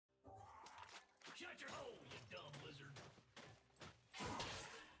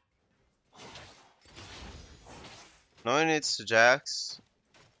Knowing it's Jax,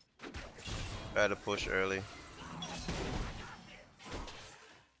 try to push early.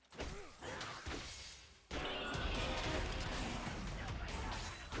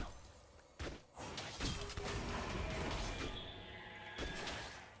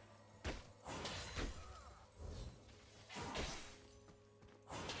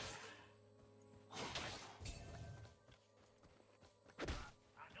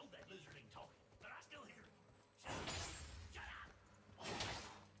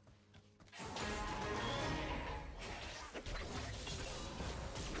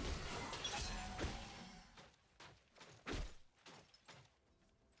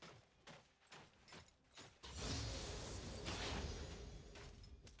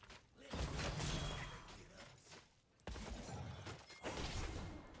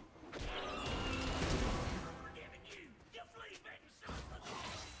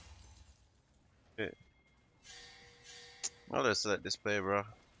 Shit. I'll just let this play, bro.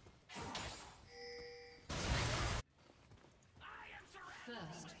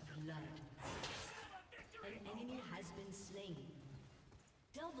 First blood. An enemy has been slain.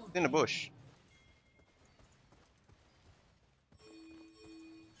 Double In the bush.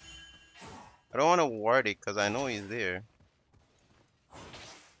 I don't want to ward it because I know he's there.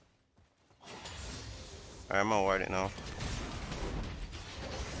 Alright, I'm gonna ward it now.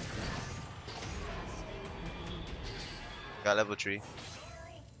 Got level 3.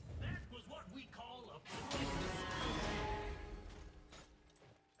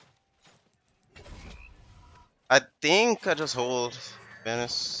 I think I just hold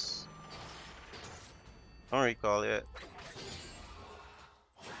Venice. Don't recall yet.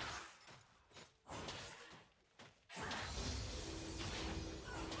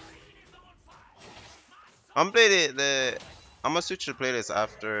 I'm play I'm gonna switch to playlist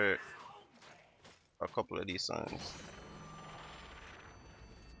after a couple of these songs.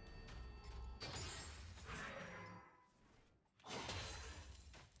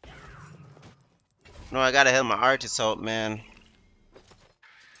 No, I gotta help my artists out, man.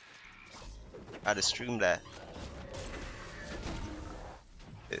 I had to stream that.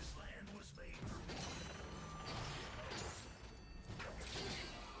 It-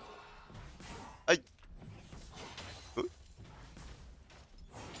 I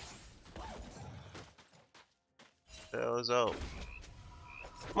that was out.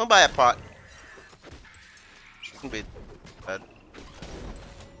 I'm gonna buy a pot. Shouldn't be bad.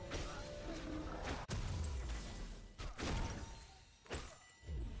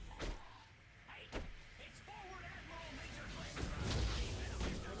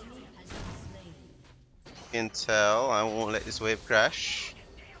 You can tell I won't let this wave crash.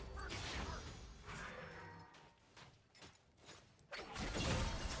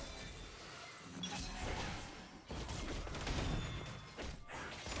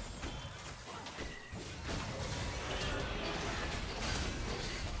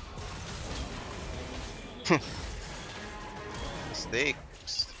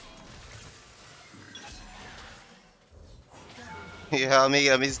 Mistakes. Yeah, I made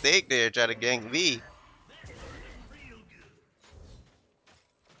a mistake there. Try to gank V.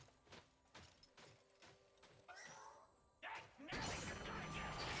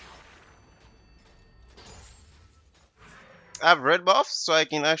 I have red buff, so I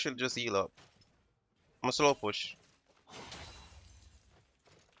can actually just heal up. I'm a slow push.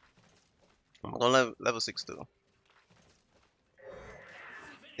 I'm gonna level 6 too.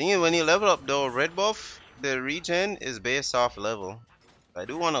 Thing is, when you level up though, red buff, the regen is based off level. I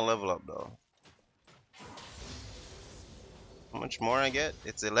do want to level up though. How much more I get?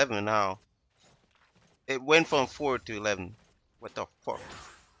 It's 11 now. It went from 4 to 11. What the fuck?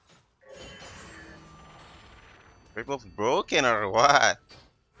 Red buff broken or what? An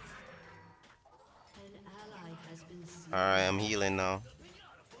ally has been slain. Alright, I'm healing now.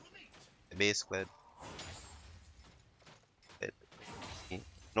 The base Kled.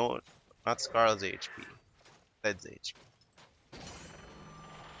 No, not Scarlet's HP. Kled's HP.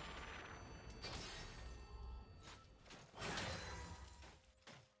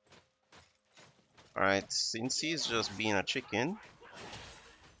 Alright, since he's just being a chicken,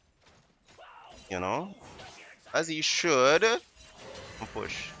 you know, as he should,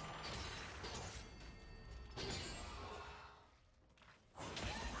 push.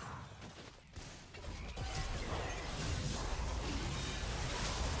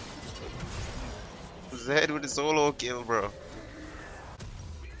 Zed with the solo kill, bro.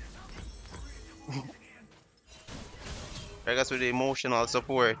 I guess with the emotional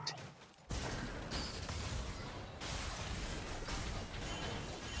support.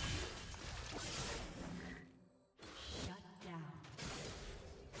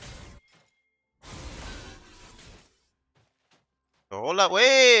 bro. Hold that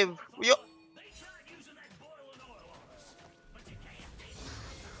wave. Yo.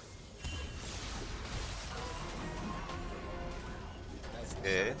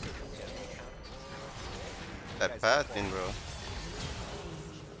 Okay. That pathing, bro.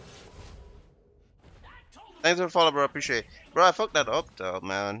 Thanks for the follow, bro. Appreciate it. Bro, I fucked that up, though,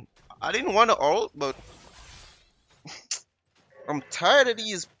 man. I didn't want to ult, but I'm tired of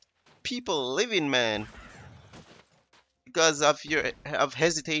these people living, man. Because of your of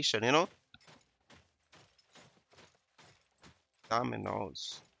hesitation, you know?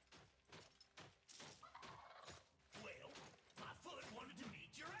 Dominoes.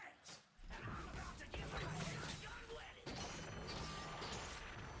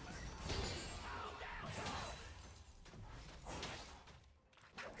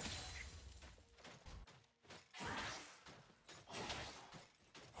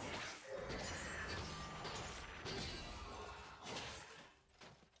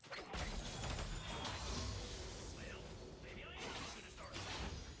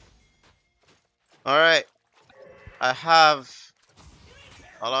 Alright. I have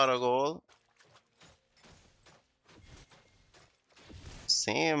a lot of gold.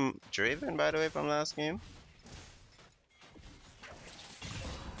 Same Draven, by the way, from last game.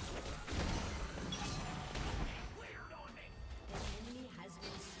 Enemy has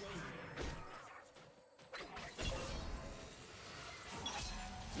been slain.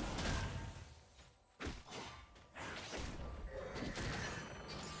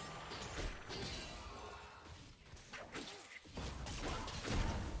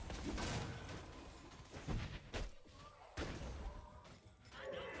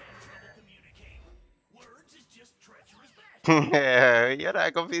 Yeah,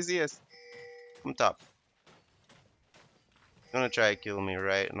 that confused, yes. I'm top. Gonna try to kill me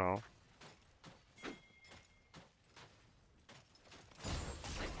right now.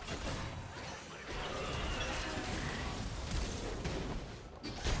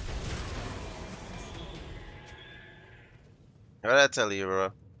 What did I tell you,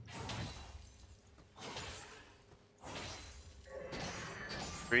 bro?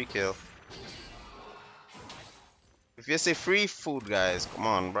 Free kill. If you say free food, guys, come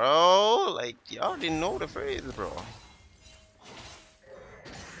on, bro. Like, y'all didn't know the phrase, bro.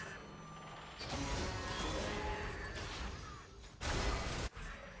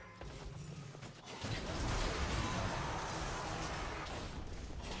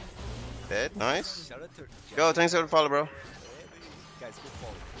 Dead, nice. Yo, thanks for the follow, bro.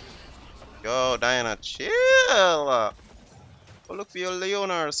 Yo, Diana, chill. Go look for your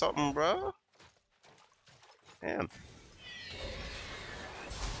Leona or something, bro. Damn.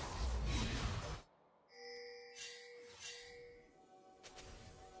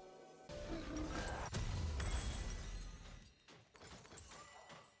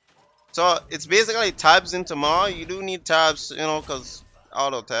 So it's basically tabs into Ma. You do need tabs, you know, cause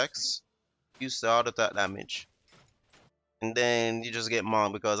auto attacks use the auto attack damage, and then you just get Ma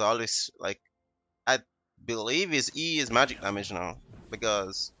because all this like I believe is E is magic damage now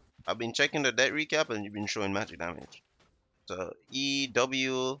because I've been checking the deck recap and you've been showing magic damage. So E,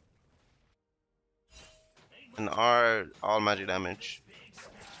 W, and R all magic damage.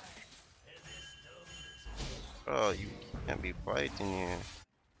 Oh, you can't be fighting here.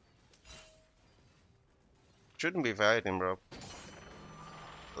 Shouldn't be fighting, bro.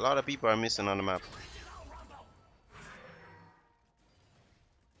 A lot of people are missing on the map.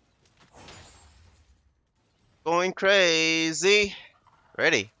 Going crazy.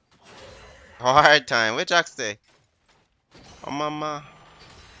 Ready. Hard time. Where Jack stay? Oh, mama.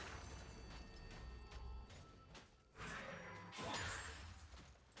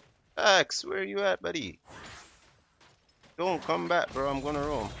 X, where you at, buddy? Don't come back, bro. I'm gonna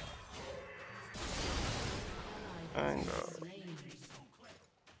roam. I know.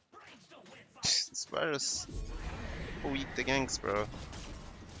 This virus weak the ganks, bro.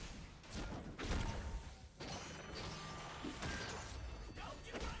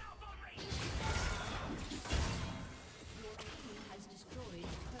 Has destroyed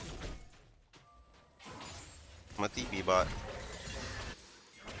turret. I'm a TP bot.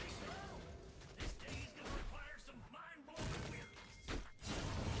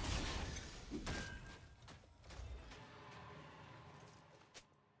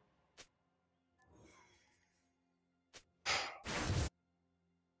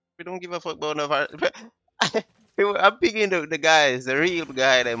 We don't give a fuck about no virus. I'm picking the guys, the real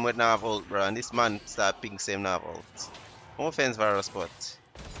guy that would not ult, bro. And this man start picking same not ult. No offense, virus, but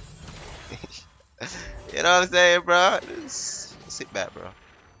you know what I'm saying, bro? Just sit back, bro.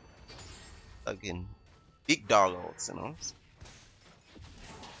 Fucking big dog ults, you know.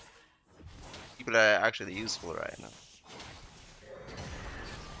 people that are actually useful right now.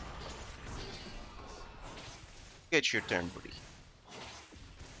 Get your turn, buddy.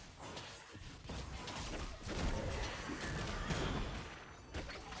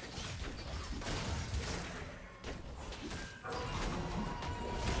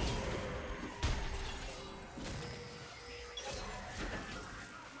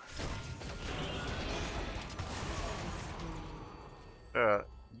 Uh,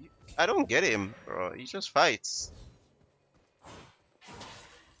 I don't get him, bro. He just fights.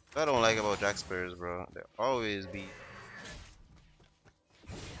 What I don't like about Jack Spears, bro. They always be.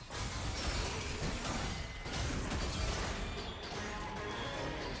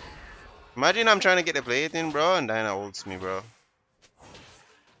 Imagine I'm trying to get the play in, bro, and Dinah ults me, bro.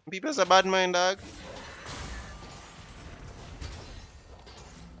 People's a bad mind, dog.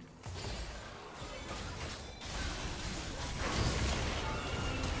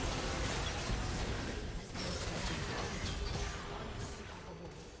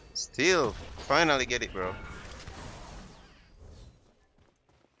 Still, finally get it, bro.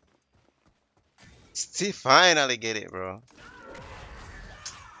 Still, finally get it, bro.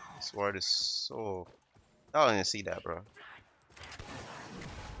 This word is so. I don't even see that, bro.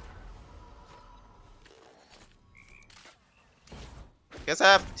 Guess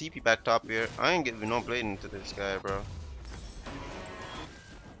I have TP back top here. I ain't giving no blade into this guy, bro.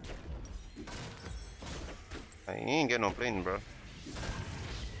 I ain't getting no blade, bro. Your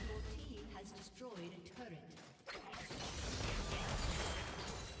team has destroyed a turret.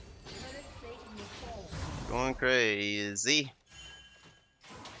 Turret plate will fall. Going crazy.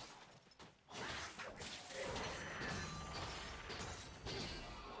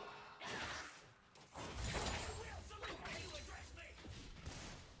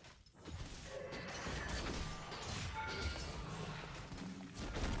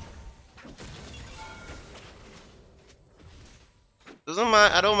 Doesn't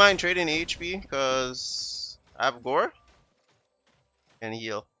mind. I don't mind trading HP because I have gore and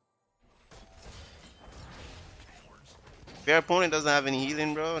heal. If your opponent doesn't have any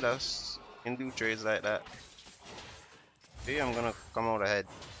healing, bro, that's can do trades like that. See, I'm gonna come out ahead.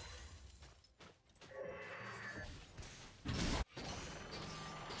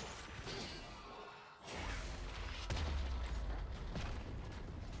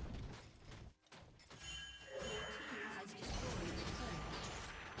 Has destroyed a turret.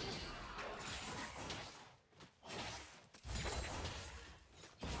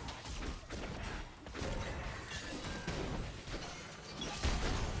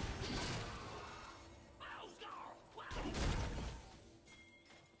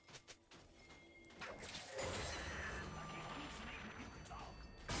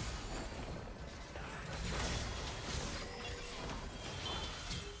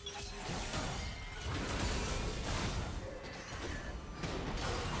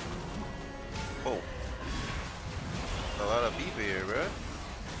 Oh, a lot of people here, bro.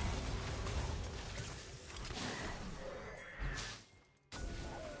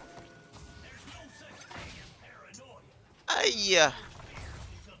 Ayya.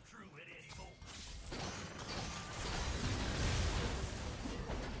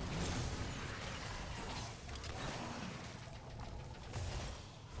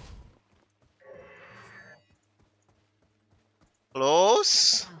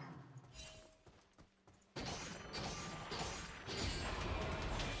 Close.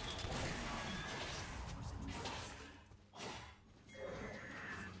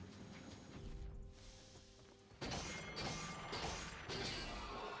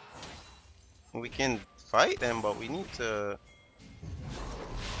 We can fight them, but we need to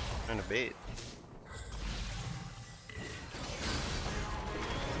turn the bait.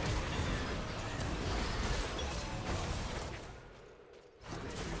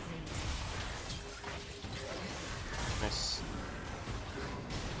 Nice.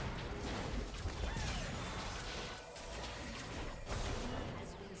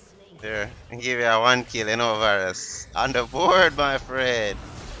 There, I give you a 1 kill in over us. On the board, my friend.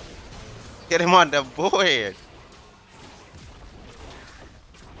 Get him on the board.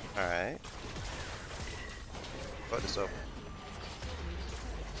 Alright. Put this up.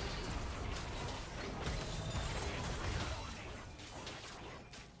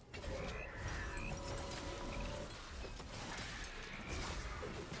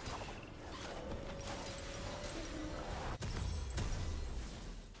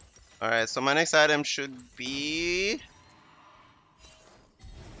 Alright, so my next item should be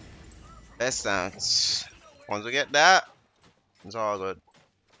best dance. Once we get that, it's all good.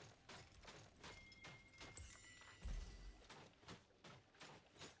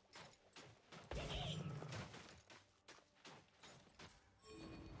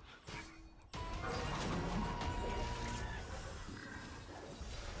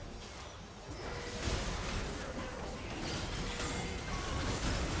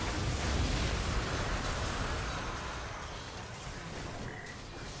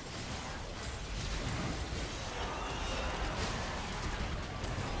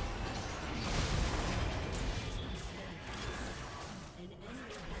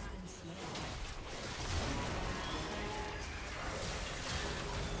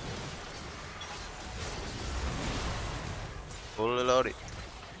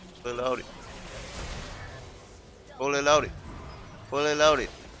 Fully loaded. Fully loaded. Fully loaded.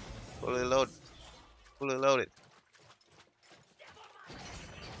 Fully loaded. Fully loaded.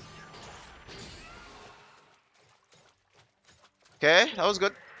 Okay, that was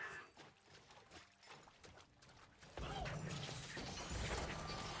good.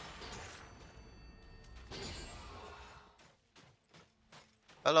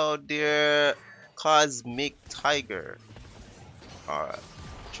 Hello, dear Cosmic Tiger. Alright.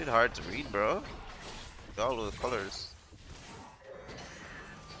 Shit hard to read, bro. All those colors.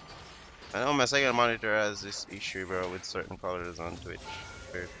 I know my second monitor has this issue, bro, with certain colors on Twitch.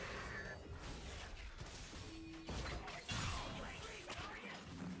 Weird.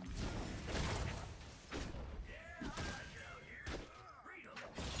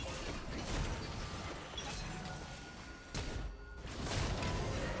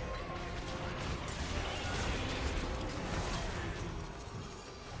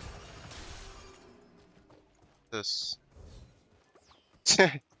 This.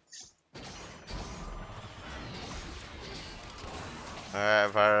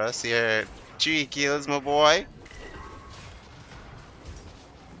 Alright, Virus, here. 3 kills, my boy.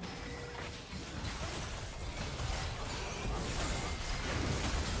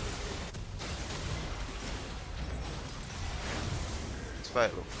 Let's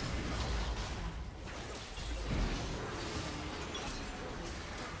fight, look.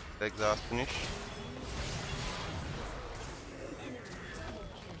 Exhaust finish.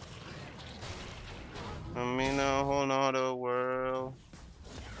 I'm in a whole nother world.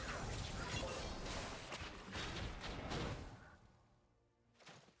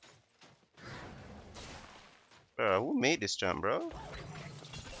 Bro, who made this jump, bro?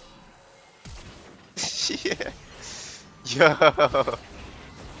 Yeah. Yo.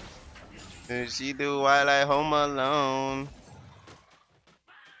 Did she do while I home alone?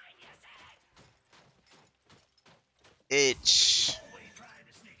 Itch.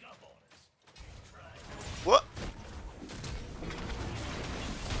 What?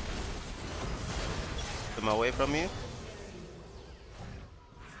 Am I away from you?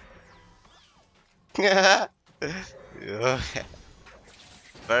 Yeah.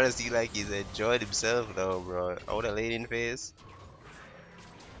 First, he like he's enjoyed himself though, bro. Oh, the lady in face,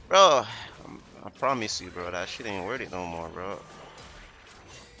 bro. I promise you, bro, that shit ain't worth it no more, bro.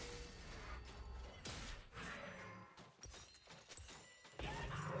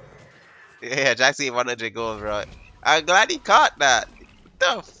 Yeah, Jackson 100 gold, bro. I'm glad he caught that. What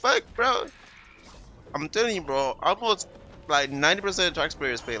the fuck, bro? I'm telling you, bro. Almost like 90% of track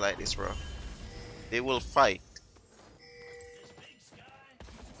players play like this, bro. They will fight.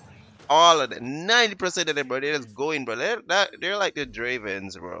 All of them, 90% of them, bro. They're just going, bro. They're like the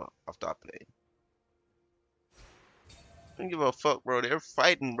Dravens, bro, of top lane. Don't give a fuck, bro. They're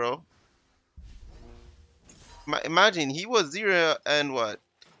fighting, bro. Imagine he was 0 and what?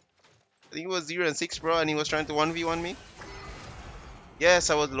 I think he was 0 and 6, bro, and he was trying to 1v1 me. Yes,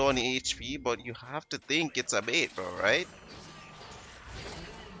 I was low on HP, but you have to think it's a bait, bro, right?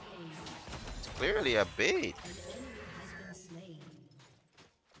 It's clearly a bait.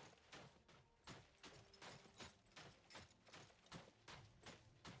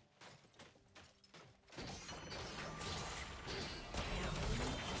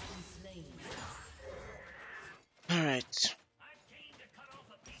 Alright.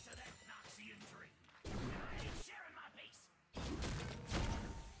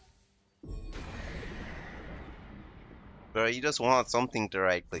 Bro, you just want something to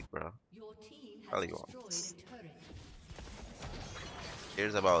right click, bro. All you want.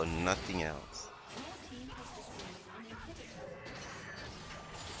 Cares about nothing else.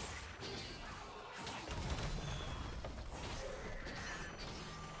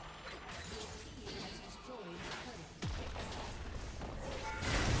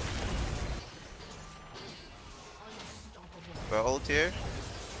 Bro, ult here.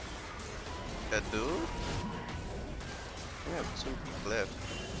 That dude? We have 2 people left.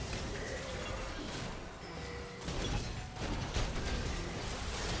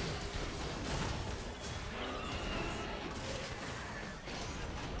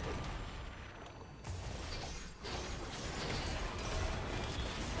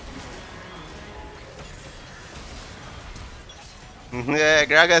 Yeah,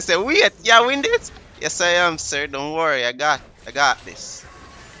 Graga said, wait, yeah, win this? Yes, I am, sir. Don't worry, I got this.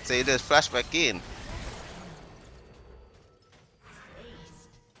 So you just flash back in.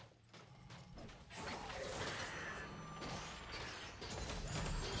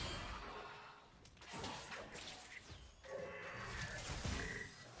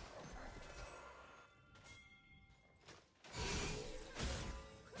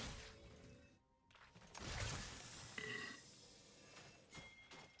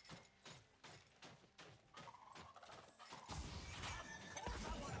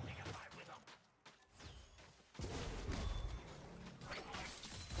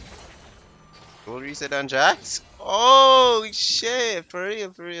 Full reset on Jax? Oh shit, for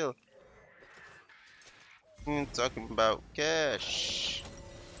real, for real. I'm talking about cash.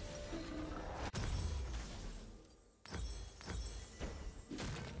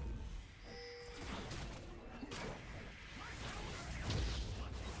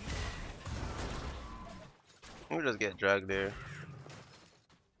 We'll just get dragged there.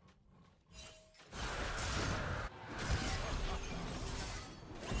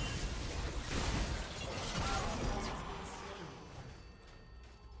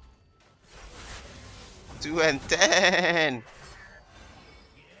 Two and 10.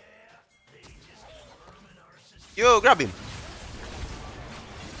 Yo, grab him.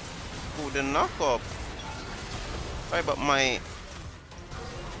 Oh, the knock up. Right, but my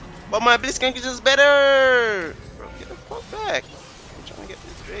Blitzcrank is just better. Bro, get the fuck back. I'm trying to get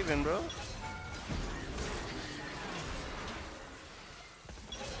this Draven, bro.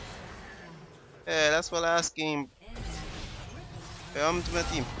 Yeah, that's what I asked him. Yeah, I'm to my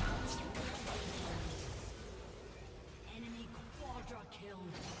team. Enemy quadra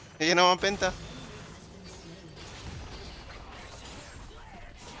kill. You know, I'm Penta.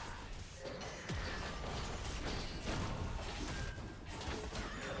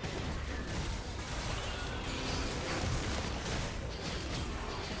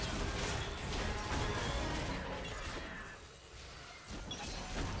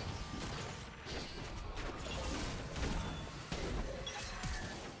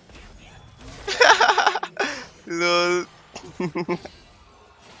 Lol.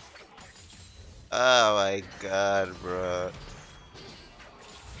 Oh my god, bro.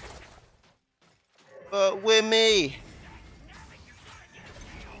 But with me.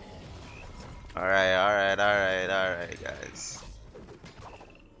 Alright, alright, alright, alright, guys.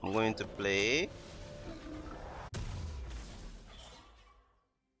 I'm going to play.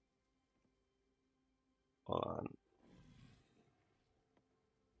 Hold on.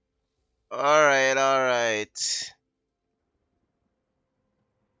 Alright, alright.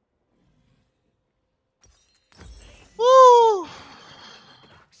 Woo!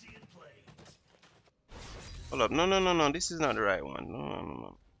 Hold up. No, no, no, no. This is not the right one. No, no, no,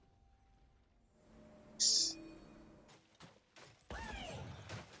 no.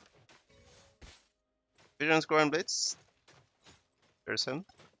 Vision score and blitz. Person.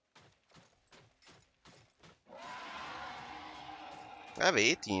 I have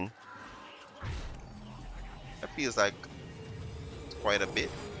 18. That feels like quite a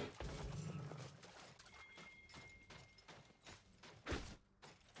bit.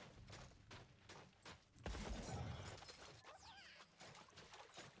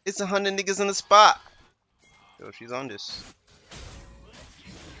 It's 100 niggas in the spot. Yo, she's on this.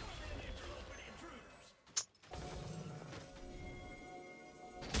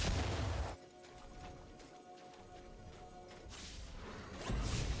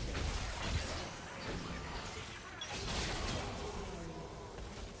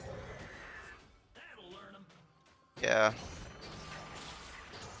 Yeah.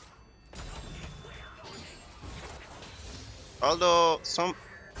 Although some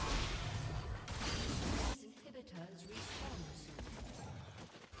Inhibitors respawn soon.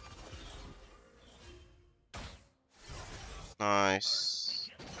 nice.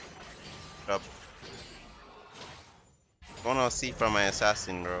 Up. Wanna see from my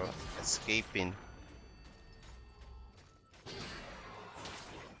assassin, bro. Escaping.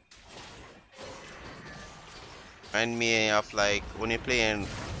 Remind me of like when you're playing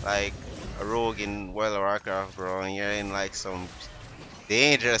like a rogue in World of Warcraft, bro, and you're in like some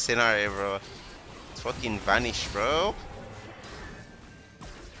dangerous scenario, bro. It's fucking vanish, bro.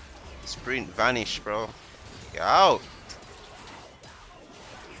 Sprint vanish, bro. Get out.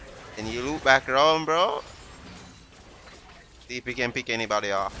 And you loop back around, bro. See if you can pick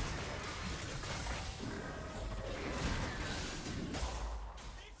anybody off.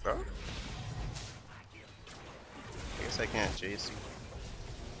 Bro. I guess I can't chase you.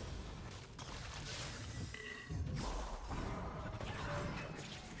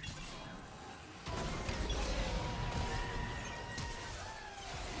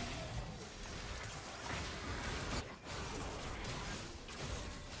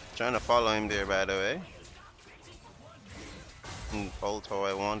 Trying to follow him there, by the way. And ult how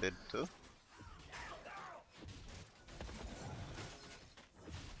I wanted to.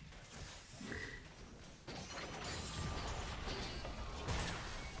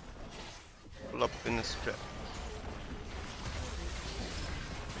 Pull up in the strap.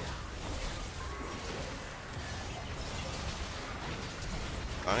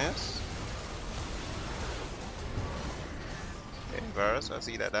 Honest? Okay, Varus, I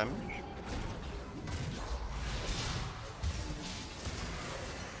see that damage.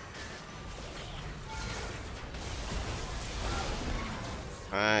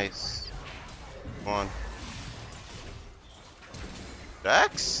 Nice. Come on.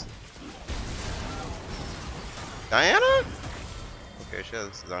 Jax? Diana? Okay, she has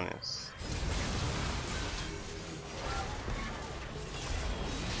Zanius.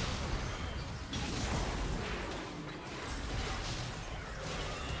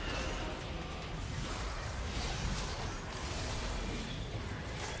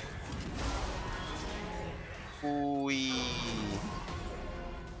 Ooh.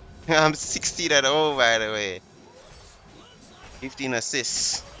 I'm 16 at 0 by the way. 15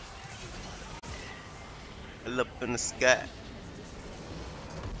 assists. All up in the sky.